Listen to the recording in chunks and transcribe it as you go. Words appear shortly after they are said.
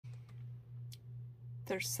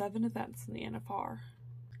There's 7 events in the NFR.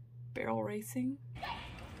 Barrel racing.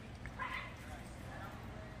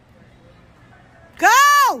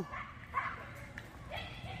 Go!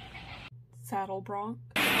 Saddle bronc.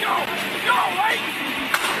 Go, Leighton!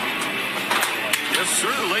 Yes,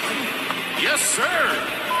 sir, Leighton. Yes, sir.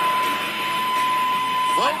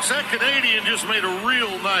 Folks, that Canadian just made a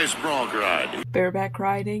real nice bronc ride. Bareback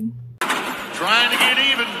riding. Trying to get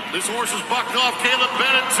even. This horse is bucked off Caleb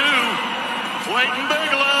Bennett, too. Clayton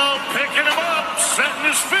Bigelow picking him up, setting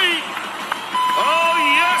his feet. Oh,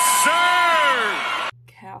 yes, sir!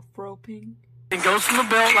 Calf roping. And goes from the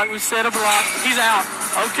belt, like we said a block. He's out.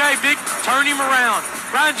 Okay, big, turn him around.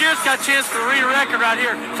 Ryan Jarrett's got a chance to read a record right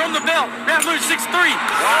here. From the belt, Matt Lewis 6'3".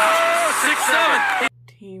 Whoa,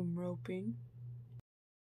 6'7". Team roping.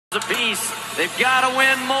 A piece. They've got to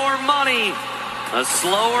win more money. A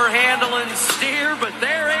slower handling steer, but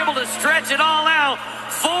they're able to stretch it all out.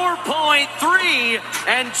 4.3,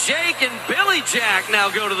 and Jake and Billy Jack now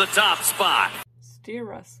go to the top spot. Steer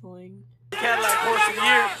wrestling. Cadillac horse of the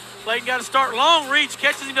year. Clayton got to start long reach,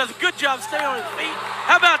 catches him, does a good job staying on his feet.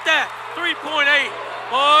 How about that? 3.8.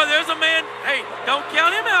 Boy, there's a man. Hey, don't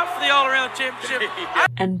count him out for the all-around championship.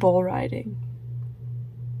 And bull riding.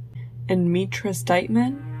 And Mytris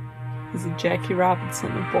Dightman is a Jackie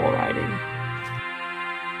Robinson of bull riding.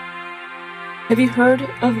 Have you heard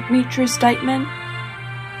of Mytris Dightman?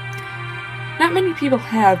 Not many people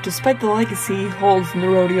have, despite the legacy he holds in the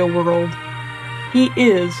rodeo world. He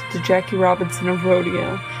is the Jackie Robinson of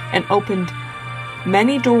rodeo, and opened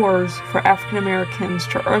many doors for African Americans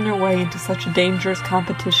to earn their way into such a dangerous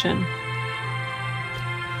competition.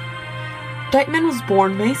 Dightman was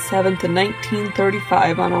born May 7th in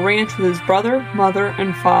 1935 on a ranch with his brother, mother,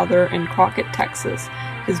 and father in Crockett, Texas.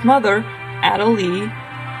 His mother, Ada Lee,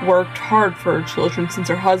 worked hard for her children since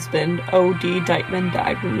her husband, O.D. Dightman,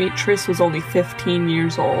 died when Mytris was only 15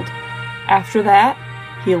 years old. After that,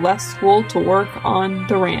 he left school to work on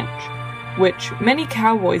the ranch, which many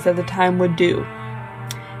cowboys at the time would do.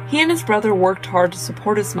 He and his brother worked hard to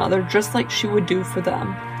support his mother just like she would do for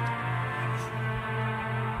them.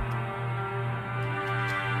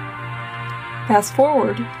 Fast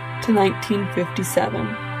forward to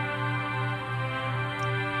 1957.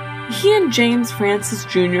 He and James Francis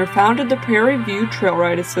Jr. founded the Prairie View Trail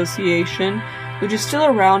Ride Association, which is still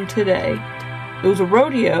around today. It was a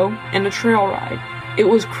rodeo and a trail ride. It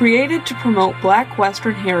was created to promote Black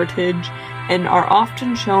Western heritage and are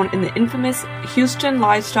often shown in the infamous Houstan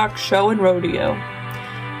Livestock Show and Rodeo.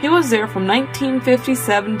 He was there from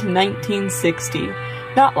 1957 to 1960.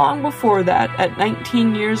 Not long before that, at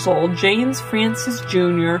 19 years old, James Francis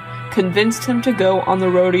Jr. convinced him to go on the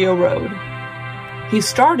rodeo road. He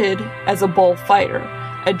started as a bull fighter,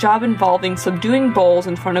 a job involving subduing bulls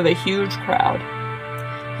in front of a huge crowd.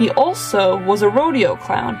 He also was a rodeo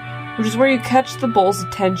clown, which is where you catch the bull's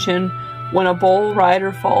attention when a bull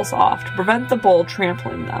rider falls off to prevent the bull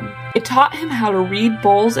trampling them. It taught him how to read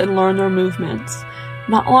bulls and learn their movements.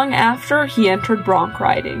 Not long after, he entered bronc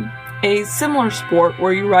riding, a similar sport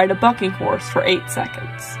where you ride a bucking horse for 8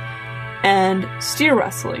 seconds, and steer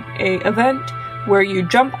wrestling, a event where you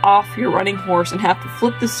jump off your running horse and have to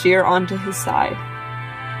flip the steer onto his side.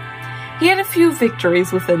 He had a few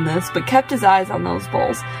victories within this, but kept his eyes on those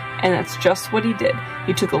bulls, and that's just what he did.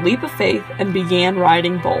 He took a leap of faith and began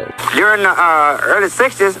riding bulls. During the early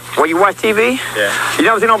 60s, where you watch TV, you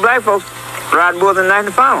never see no black folks riding bulls in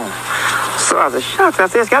 95. So I said, shucks, I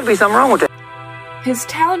said, there's got to be something wrong with that. His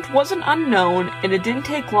talent wasn't unknown, and it didn't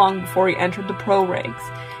take long before he entered the pro ranks.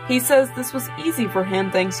 He says this was easy for him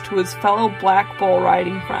thanks to his fellow black bull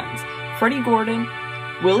riding friends. Freddie Gordon,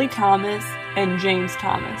 Willie Thomas, and James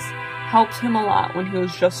Thomas helped him a lot when he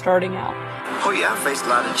was just starting out. Oh yeah, I faced a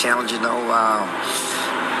lot of challenges, you know.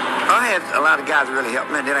 I had a lot of guys that really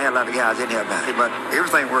helped me, and then I had a lot of guys that didn't help me, but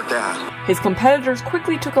everything worked out. His competitors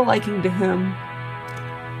quickly took a liking to him.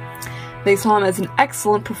 They saw him as an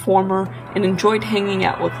excellent performer and enjoyed hanging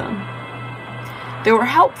out with him. They were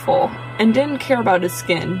helpful and didn't care about his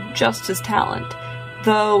skin, just his talent,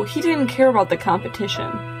 though he didn't care about the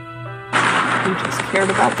competition. He just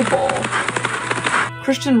cared about the bull.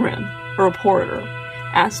 Christian Rim, a reporter,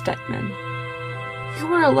 asked Dightman, "You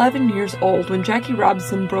were 11 years old when Jackie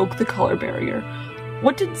Robinson broke the color barrier.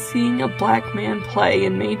 What did seeing a black man play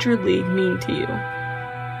in Major League mean to you?"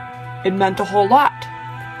 "It meant a whole lot,"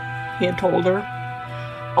 he had told her.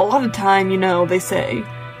 "A lot of time, you know, they say,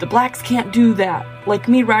 the blacks can't do that, like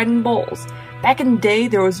me riding bulls. Back in the day,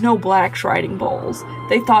 there was no blacks riding bulls.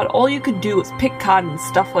 They thought all you could do was pick cotton and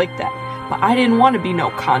stuff like that. But I didn't want to be no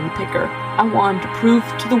cotton picker. I wanted to prove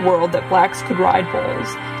to the world that blacks could ride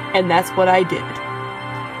bulls, and that's what I did."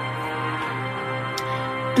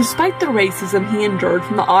 Despite the racism he endured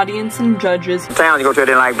from the audience and judges, town you go to, they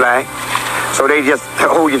didn't like black, so they just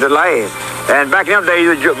hold you to last. And back in them days,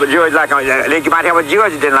 the judge like they might have a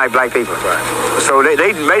judge that didn't like black people, so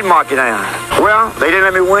they mark you down. Well, they didn't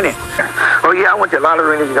let me win it. Oh yeah, I went to a lot of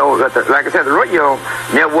arenas, you know. Like I said, the rodeo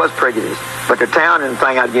never was prejudiced, but the town and the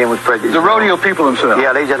thing I did was prejudiced. The rodeo people themselves.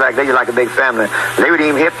 Yeah, they just like a big family. They would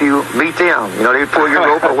even help you beat them. You know, they'd pull your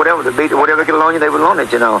rope or whatever to beat whatever they could loan you. They would loan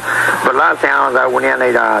it, you know. But a lot of towns I went in,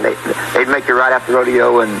 they'd make you right after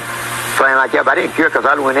rodeo and playing like that. But I didn't care because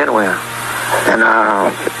I went anywhere. And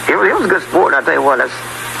it was a good sport. I tell you what,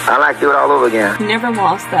 I like to do it all over again. He never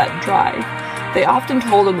lost that drive. They often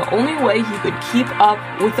told him the only way he could keep up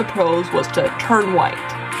with the pros was to turn white.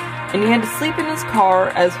 And he had to sleep in his car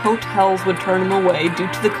as hotels would turn him away due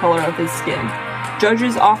to the color of his skin.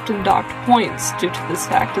 Judges often docked points due to this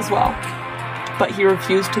fact as well. But he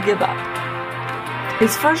refused to give up.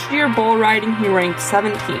 His first year bull riding, he ranked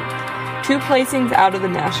 17th, 2 placings out of the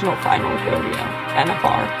National Final Rodeo,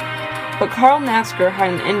 NFR. But Carl Nasker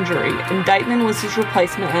had an injury, and Dightman was his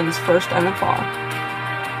replacement at his first NFR.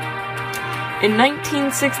 In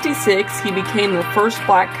 1966, he became the first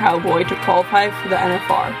black cowboy to qualify for the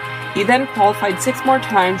NFR. He then qualified 6 more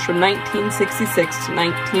times from 1966 to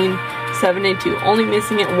 1972, only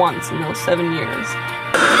missing it once in those 7 years.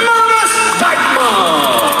 Mytris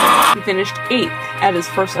Dightman! He finished 8th at his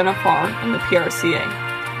first NFR in the PRCA,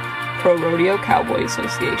 Pro Rodeo Cowboy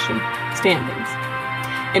Association, standings.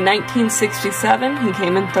 In 1967, he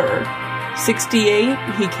came in 3rd. 68,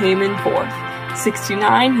 he came in 4th.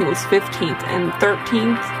 69, he was 15th and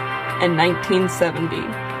 13th, and 1970.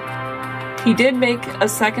 He did make a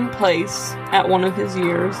 2nd place at one of his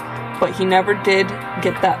years, but he never did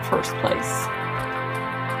get that 1st place.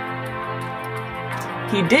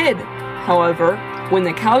 He did, however, win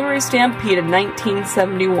the Calgary Stampede in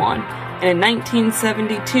 1971, and in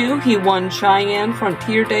 1972, he won Cheyenne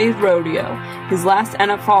Frontier Days Rodeo. His last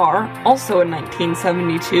NFR, also in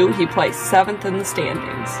 1972, he placed 7th in the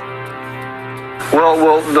standings.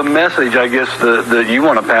 Well, the message, I guess, that you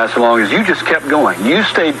want to pass along is you just kept going. You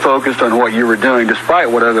stayed focused on what you were doing despite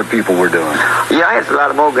what other people were doing. Yeah, I had a lot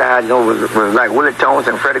of more guys, you know, was like Willie Tones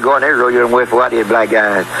and Freddie Gordon. They rodeo and wait for I did black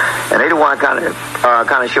guys. And they the one kind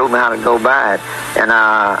of showed me how to go by it. And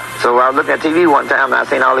so I was looking at TV one time and I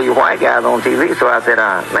seen all these white guys on TV. So I said,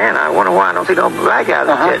 man, I wonder why I don't see no black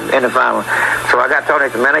guys in the final. So I got told, I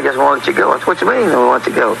said, man, I just want to let you go. I said, what you mean I want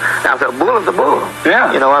to go? I said, a bull is a bull.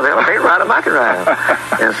 Yeah. You know, I said, well, they ride them, I can ride.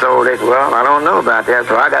 And so they said, well, I don't know about that.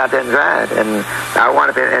 So I got out there and tried. And I wound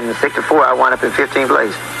up in 64, I wound up in 15th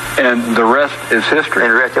place. And the rest is history.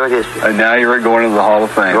 And the rest of it is history. And now you're going to the Hall of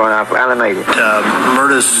Fame. Going out for animated.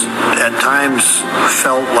 Myrtis at times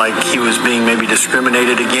felt like he was being maybe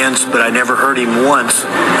discriminated against, but I never heard him once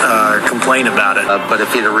complain about it. But if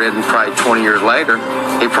he'd have ridden probably 20 years later,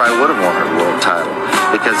 he probably would have won a world title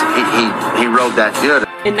because he rode that good.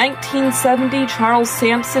 In 1970, Charles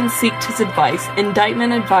Sampson sought his advice, and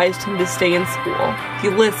Dightman advised him to stay in school. He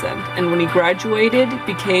listened, and when he graduated,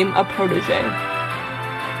 became a protege.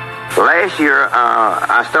 Last year,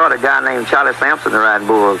 I started a guy named Charlie Sampson to ride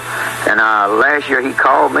bulls, and last year he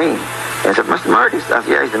called me and said, Mr. Myrtis, I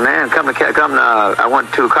said, yeah, he said, man, I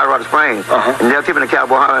went to Colorado Springs, and they'll keep in the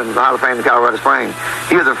Cowboy Hall of Fame in Colorado Springs.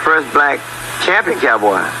 He was the first black champion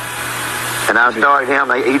cowboy. And I started him.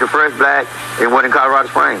 He's the first black and went in Colorado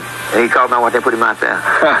Springs. And he called me, I went there and put him out there.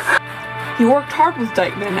 He worked hard with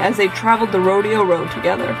Dightman as they traveled the rodeo road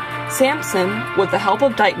together. Sampson, with the help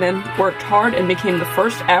of Dightman, worked hard and became the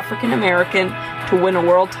first African American to win a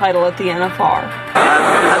world title at the NFR.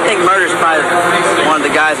 I think Myrtis is probably one of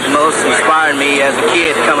the guys that most inspired me as a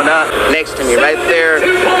kid coming up next to me, right there,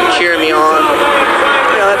 cheering me on.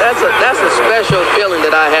 You know, that's a special feeling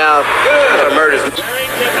that I have for Myrtis.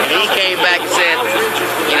 He came back and said,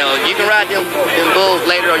 you know, you can ride them bulls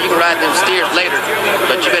later or you can ride them steers later,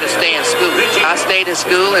 but you better stay in school. I stayed in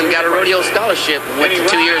school and got a rodeo scholarship and went to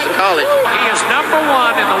 2 years of college. He is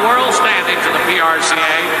 #1 in the world standings in the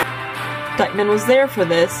PRCA. Dightman was there for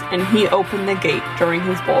this, and he opened the gate during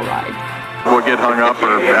his bull ride. Will get hung up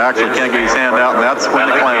or actually can't get his hand out, and that's when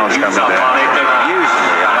the clowns come down.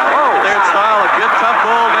 Oh, there's Style, a good tough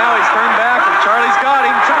bull. Now he's turned back, and Charlie's got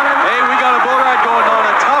him. Hey, we got a bull ride going on.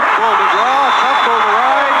 A tough bull to draw, a tough bull to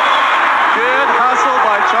ride. Good hustle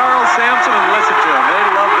by Charles Sampson, and listen to him. They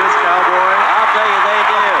love this cowboy. I'll tell you, they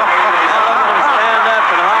do. Now I'm going to stand up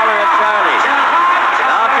and holler at Charlie. And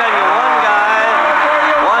I'll tell you one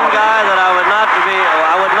guy that I would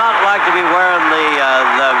not like to be wearing the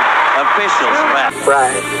official's wrap.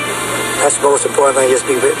 Pride. That's the most important thing, just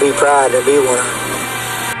be proud to be one.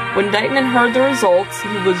 When Dightman heard the results,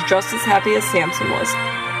 he was just as happy as Sampson was.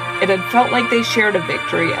 It had felt like they shared a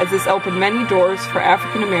victory, as this opened many doors for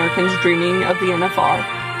African Americans dreaming of the NFR.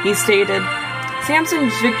 He stated,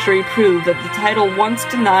 "Sampson's victory proved that the title once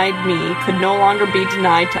denied me could no longer be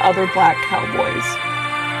denied to other black cowboys."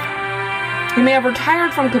 He may have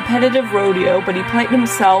retired from competitive rodeo, but he played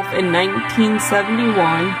himself in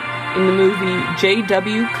 1971 in the movie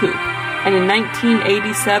J.W. Coupe, and in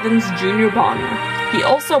 1987's Junior Bonner. He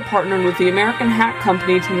also partnered with the American Hat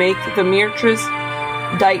Company to make the Mytris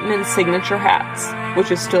Dightman signature hats,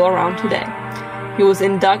 which is still around today. He was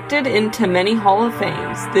inducted into many Hall of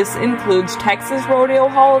Fames. This includes Texas Rodeo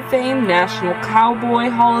Hall of Fame, National Cowboy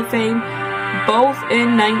Hall of Fame, both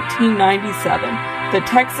in 1997, the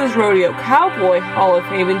Texas Rodeo Cowboy Hall of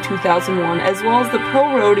Fame in 2001, as well as the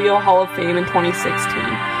Pro Rodeo Hall of Fame in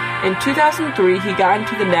 2016. In 2003, he got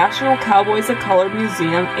into the National Cowboys of Color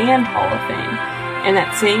Museum and Hall of Fame, and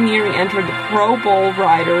that same year he entered the Pro Bowl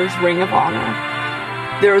Riders Ring of Honor.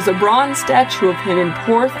 There is a bronze statue of him in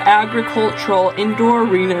Porth Agricultural Indoor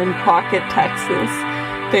Arena in Crockett, Texas.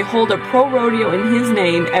 They hold a pro rodeo in his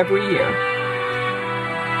name every year.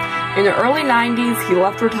 In the early 90s, he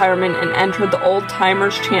left retirement and entered the Old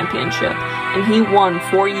Timers Championship, and he won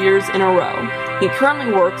 4 years in a row. He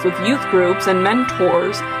currently works with youth groups and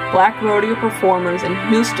mentors black rodeo performers in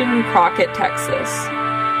Houstan and Crockett, Texas.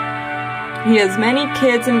 He has many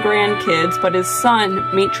kids and grandkids, but his son,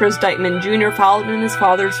 Mytris Dightman Jr., followed in his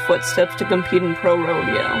father's footsteps to compete in pro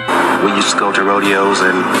rodeo. We used to go to rodeos,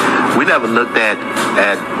 and we never looked at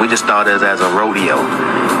we just thought of it as a rodeo.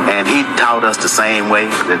 And he taught us the same way,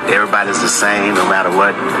 that everybody's the same no matter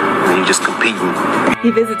what, and you're just competing. He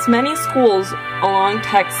visits many schools along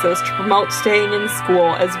Texas to promote staying in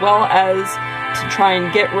school, as well as to try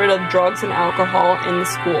and get rid of drugs and alcohol in the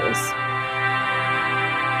schools.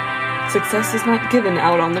 Success is not given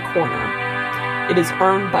out on the corner. It is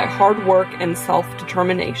earned by hard work and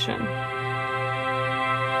self-determination.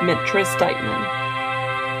 Mytris Dightman.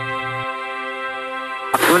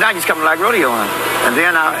 Well, I just come like rodeoing, and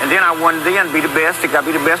then I wanted to be the best. I got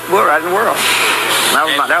to be the best bull rider in the world. That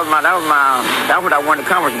was what I wanted to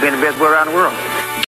accomplish, being the best bull rider in the world.